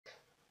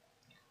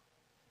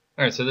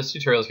Alright, so this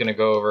tutorial is going to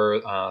go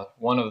over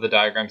one of the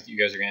diagrams that you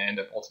guys are going to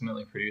end up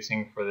ultimately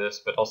producing for this,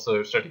 but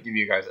also start to give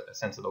you guys a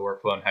sense of the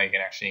workflow and how you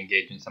can actually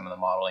engage in some of the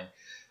modeling.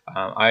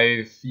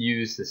 I've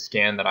used the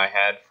scan that I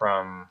had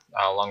from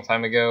a long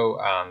time ago.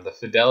 The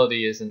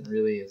fidelity isn't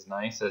really as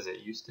nice as it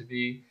used to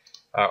be,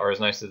 or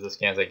as nice as the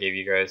scans I gave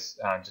you guys,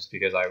 just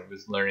because I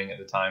was learning at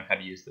the time how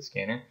to use the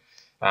scanner.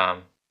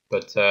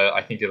 But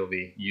I think it'll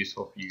be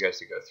useful for you guys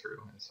to go through.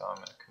 And so I'm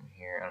going to come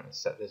here and I'm going to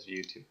set this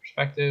view to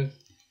perspective,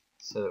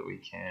 so that we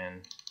can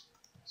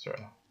sort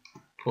of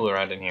pull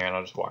around in here, and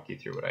I'll just walk you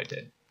through what I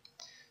did.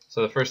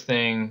 So the first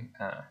thing,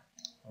 I'll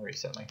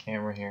reset my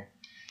camera here.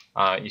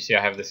 You see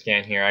I have the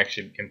scan here. I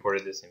actually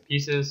imported this in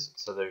pieces,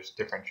 so there's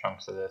different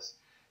chunks of this.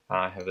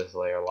 I have this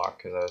layer lock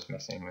because I was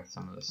messing with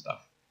some of the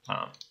stuff.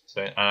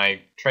 And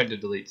I tried to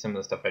delete some of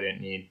the stuff I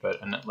didn't need,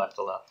 but I left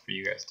enough for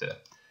you guys to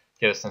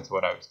get a sense of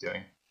what I was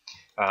doing.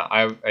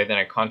 Then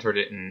I contoured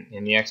it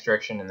in the X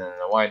direction and then in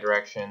the Y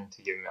direction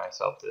to give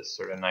myself this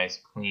sort of nice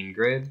clean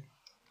grid.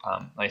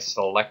 I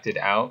selected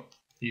out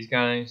these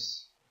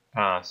guys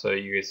so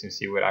you guys can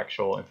see what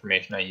actual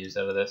information I used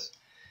out of this.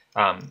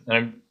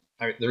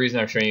 The reason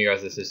I'm showing you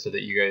guys this is so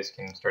that you guys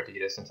can start to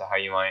get a sense of how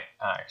you might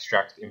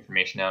extract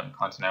information out and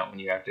content out when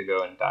you have to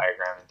go and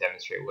diagram and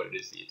demonstrate what it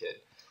is that you did.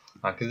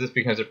 Because this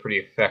becomes a pretty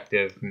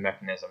effective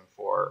mechanism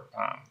for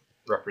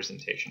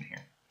representation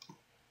here.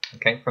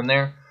 Okay, from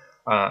there,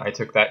 I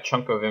took that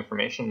chunk of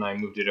information and I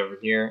moved it over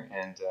here,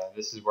 and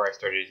this is where I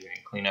started doing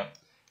cleanup.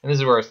 And this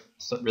is where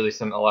really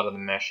a lot of the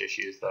mesh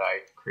issues that I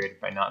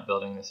created by not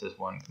building this as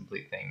one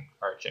complete thing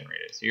are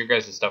generated. So your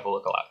guys' stuff will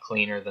look a lot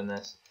cleaner than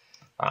this,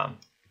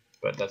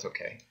 but that's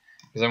okay.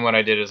 Because then what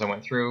I did is I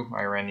went through,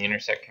 I ran the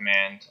intersect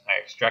command,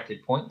 I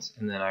extracted points,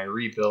 and then I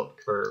rebuilt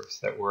curves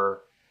that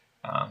were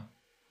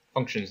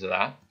functions of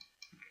that.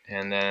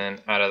 And then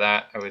out of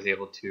that, I was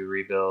able to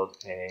rebuild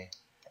a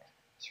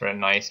sort of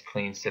nice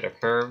clean set of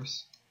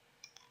curves,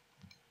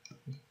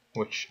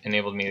 which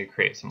enabled me to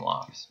create some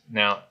lofts.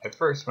 Now, at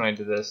first when I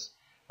did this,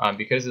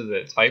 because of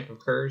the type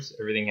of curves,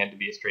 everything had to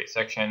be a straight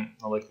section.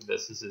 I looked at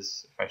this,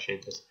 if I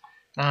shade this,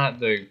 not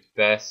the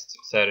best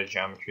set of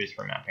geometries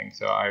for mapping.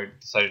 So I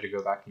decided to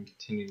go back and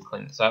continue to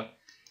clean this up,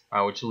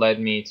 which led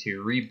me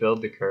to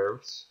rebuild the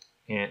curves,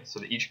 and so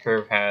that each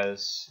curve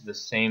has the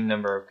same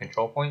number of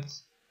control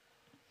points.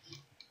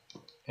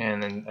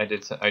 And then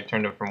I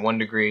turned them from 1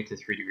 degree to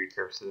 3 degree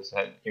curves, so this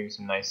gave me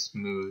some nice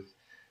smooth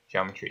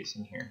geometries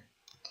in here.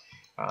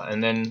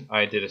 And then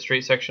I did a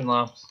straight section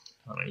loft.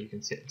 You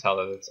can tell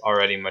that it's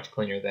already much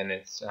cleaner than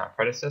its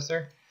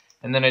predecessor.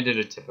 And then I did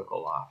a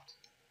typical loft.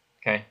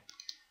 Okay.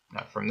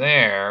 Now from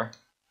there,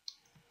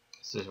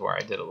 this is where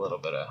I did a little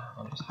bit of,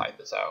 I'll just hide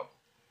this out.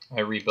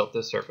 I rebuilt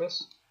this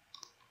surface,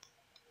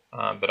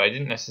 but I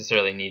didn't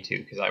necessarily need to,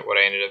 because what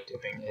I ended up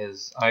doing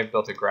is I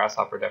built a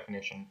grasshopper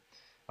definition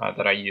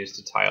that I used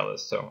to tile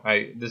this. So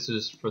this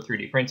is for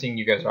 3D printing.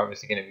 You guys are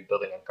obviously going to be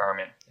building a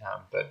garment,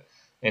 but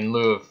in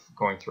lieu of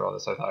going through all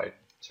this, I thought I'd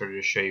sort of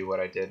just show you what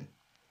I did.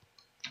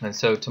 And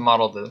so to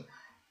model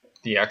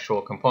the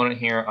actual component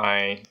here,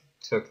 I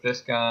took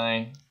this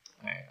guy.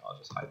 I'll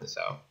just hide this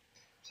out.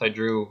 So I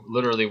drew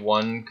literally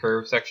one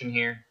curve section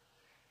here.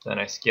 Then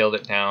I scaled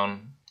it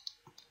down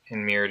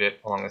and mirrored it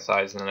along the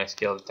sides, and then I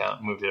scaled it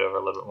down, moved it over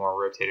a little bit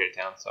more, rotated it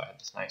down, so I had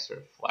this nice sort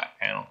of flat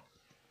panel.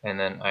 And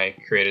then I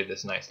created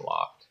this nice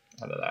loft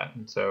out of that.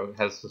 And so it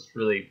has this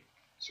really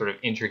sort of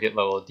intricate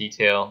level of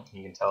detail.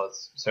 You can tell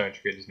it's so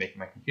intricate it's making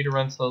my computer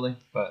run slowly,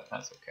 but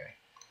that's okay.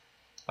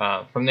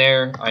 From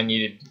there, I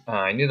knew that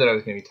I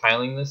was going to be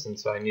tiling this, and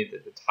so I knew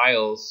that the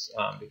tiles,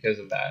 because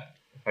of that,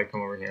 if I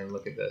come over here and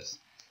look at this,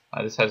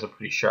 this has a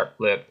pretty sharp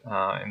lip,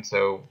 and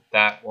so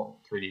that won't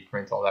 3D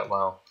print all that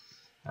well.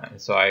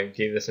 And so I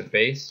gave this a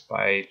base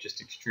by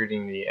just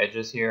extruding the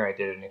edges here. I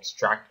did an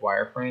extract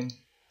wireframe.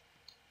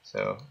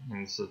 So,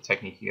 and this is a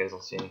technique you guys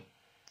will see.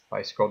 If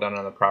I scroll down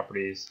on the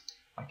properties,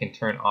 I can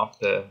turn off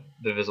the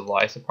visible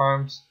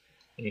isoparms,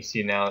 and you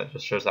see now it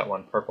just shows that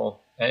one purple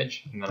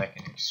edge, and then I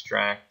can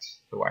extract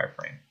the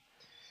wireframe.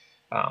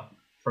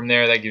 From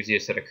there, that gives you a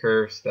set of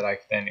curves that I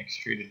then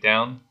extruded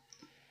down.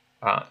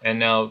 And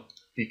now,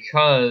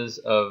 because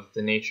of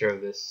the nature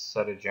of this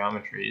set of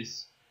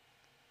geometries,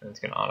 and it's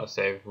going to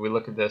autosave, if we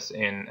look at this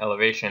in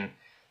elevation,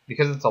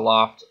 because it's a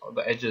loft,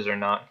 the edges are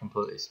not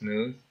completely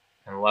smooth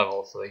and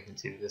level, so you can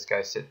see that this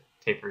guy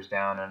tapers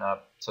down and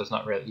up, so it's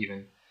not really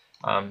even.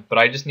 But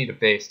I just need a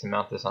base to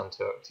mount this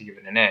onto to give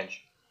it an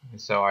edge. And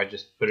so I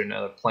just put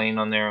another plane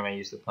on there, and I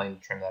used the plane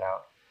to trim that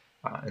out,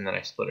 and then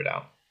I split it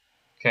out.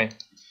 Okay.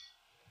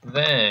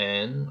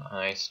 Then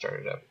I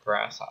started up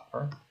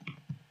Grasshopper,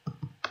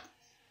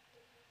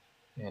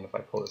 and if I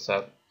pull this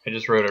up, I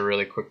just wrote a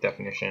really quick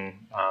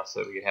definition so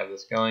that we could have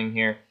this going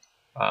here.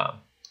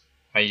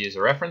 I use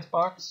a reference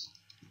box,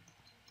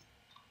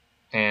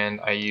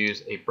 and I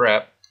use a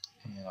brep,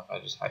 and if I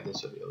just hide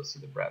this, you'll be able to see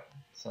the brep.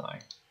 So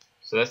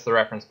that's the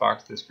reference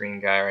box, this green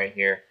guy right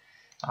here.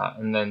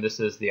 And then this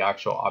is the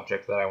actual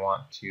object that I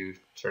want to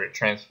sort of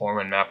transform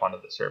and map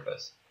onto the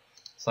surface.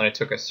 So then I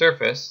took a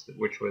surface,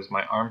 which was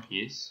my arm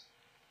piece,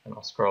 and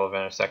I'll scroll over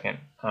in a second.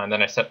 And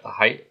then I set the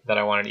height that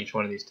I wanted each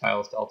one of these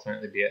tiles to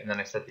alternately be at, and then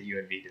I set the U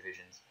and V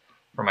divisions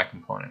for my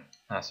component.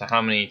 So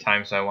how many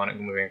times do I want it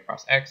moving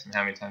across X, and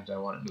how many times do I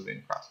want it moving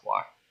across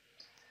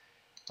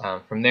Y?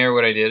 From there,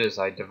 what I did is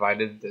I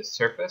divided the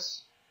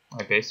surface,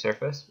 my base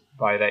surface,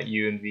 by that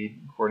U and V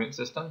coordinate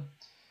system,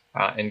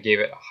 and gave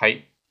it a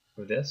height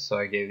for this. So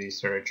I gave these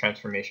sort of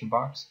transformation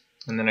box,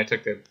 and then I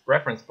took the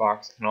reference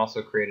box and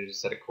also created a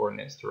set of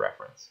coordinates to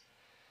reference.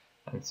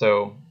 And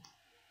so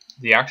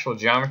the actual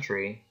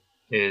geometry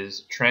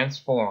is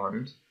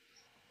transformed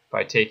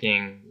by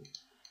taking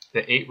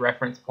the 8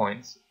 reference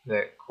points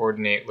that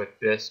coordinate with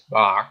this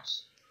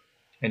box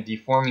and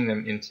deforming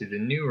them into the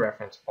new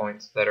reference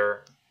points that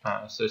are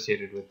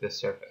associated with this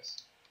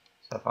surface.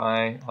 So if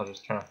I'll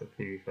just turn off the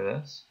preview for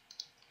this.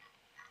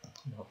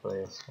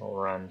 Hopefully this will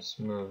run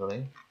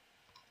smoothly.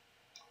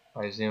 If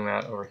I zoom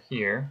out over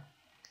here,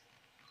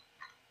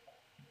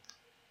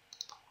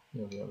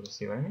 you'll be able to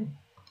see what I mean.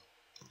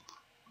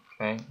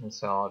 Okay, and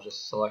so I'll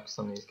just select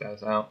some of these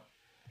guys out,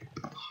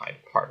 hide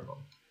part of them.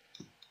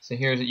 So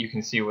here's you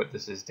can see what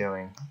this is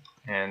doing.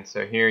 And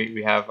so here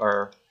we have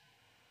our,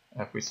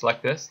 if we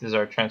select this, these are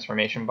our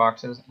transformation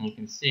boxes, and you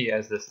can see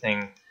as this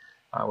thing,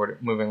 we're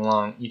moving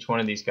along, each one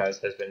of these guys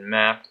has been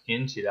mapped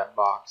into that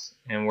box,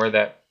 and where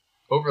that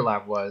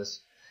overlap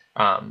was,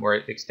 where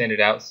it extended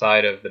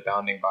outside of the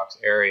bounding box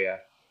area,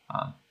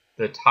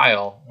 the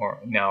tile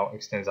now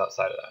extends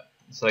outside of that.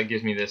 So that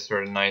gives me this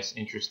sort of nice,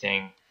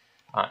 interesting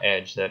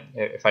edge that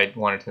if I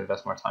wanted to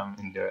invest more time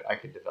into it, I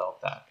could develop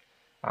that.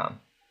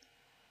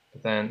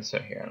 But then, so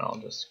here, and I'll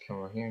just come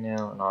over here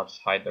now, and I'll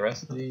just hide the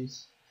rest of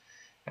these.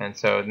 And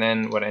so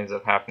then what ends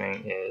up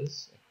happening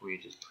is, if we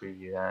just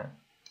preview that,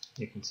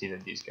 you can see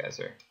that these guys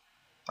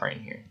are in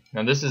here.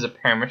 Now this is a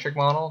parametric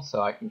model,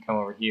 so I can come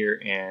over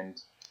here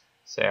and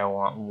say I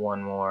want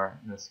one more,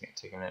 and this is going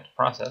to take a minute to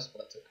process,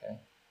 but that's okay.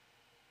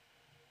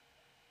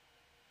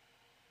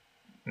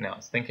 Now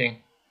it's thinking.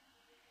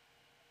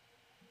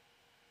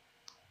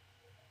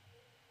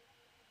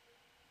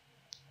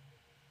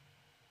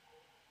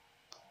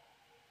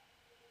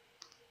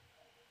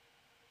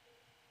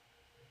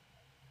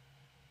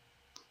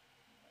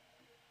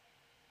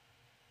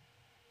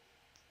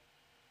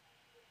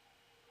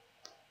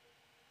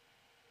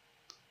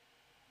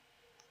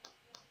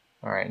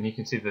 Alright, and you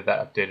can see that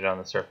updated on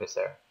the surface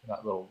there,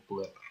 that little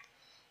blip.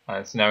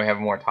 So now we have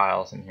more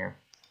tiles in here.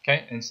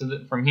 Okay, and so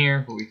that from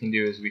here, what we can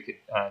do is we could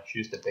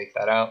choose to bake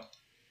that out.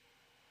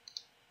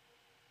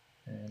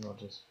 And we'll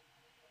just,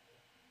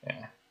 hit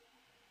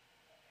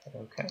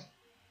OK.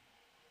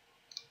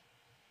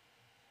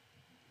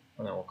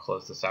 And then we'll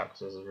close this out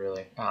because this is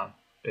really,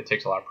 it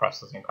takes a lot of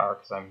processing power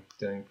because I'm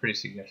doing pretty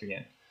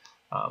significant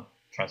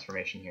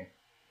transformation here.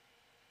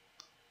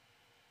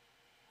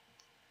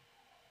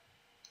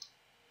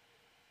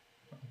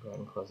 Go ahead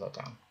and close that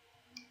down.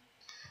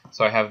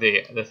 So I have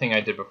the thing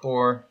I did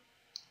before,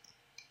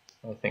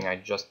 the thing I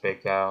just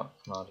baked out,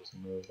 and I'll just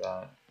move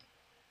that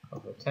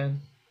over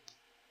 10.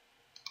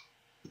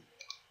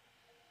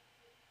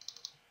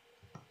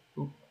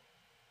 Oop.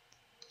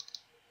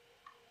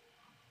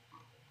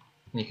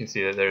 And you can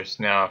see that there's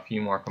now a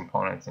few more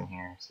components in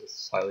here, so it's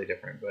slightly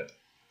different, but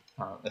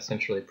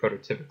essentially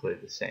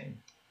prototypically the same.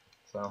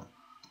 So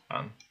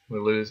we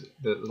lose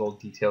the little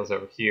details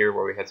over here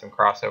where we had some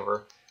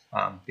crossover.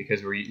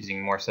 Because we're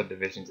using more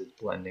subdivisions, it's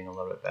blending a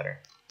little bit better.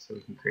 So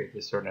we can create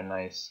this sort of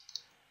nice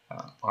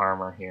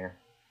armor here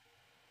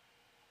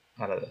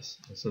out of this.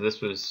 And so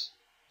this was,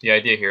 the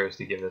idea here was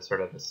to give this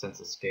sort of a sense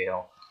of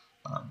scale,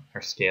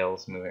 or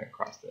scales moving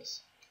across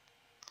this.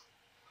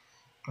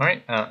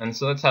 Alright, and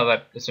so that's how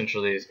that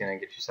essentially is going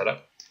to get you set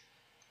up,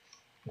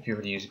 if you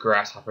were to use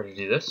Grasshopper to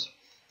do this.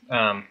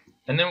 And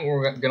then what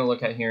we're going to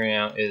look at here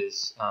now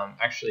is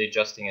actually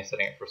adjusting and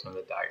setting up for some of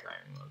the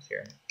diagramming modes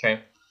here.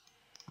 Okay.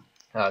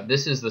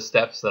 This is the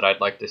steps that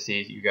I'd like to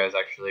see you guys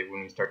actually,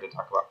 when we start to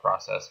talk about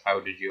process, how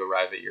did you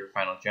arrive at your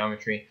final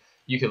geometry?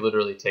 You could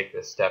literally take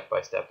this step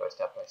by step by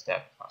step by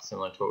step,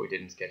 similar to what we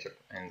did in SketchUp,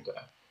 and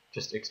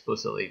just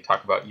explicitly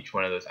talk about each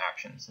one of those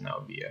actions, and that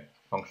would be a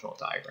functional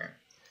diagram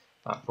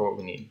for what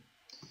we need.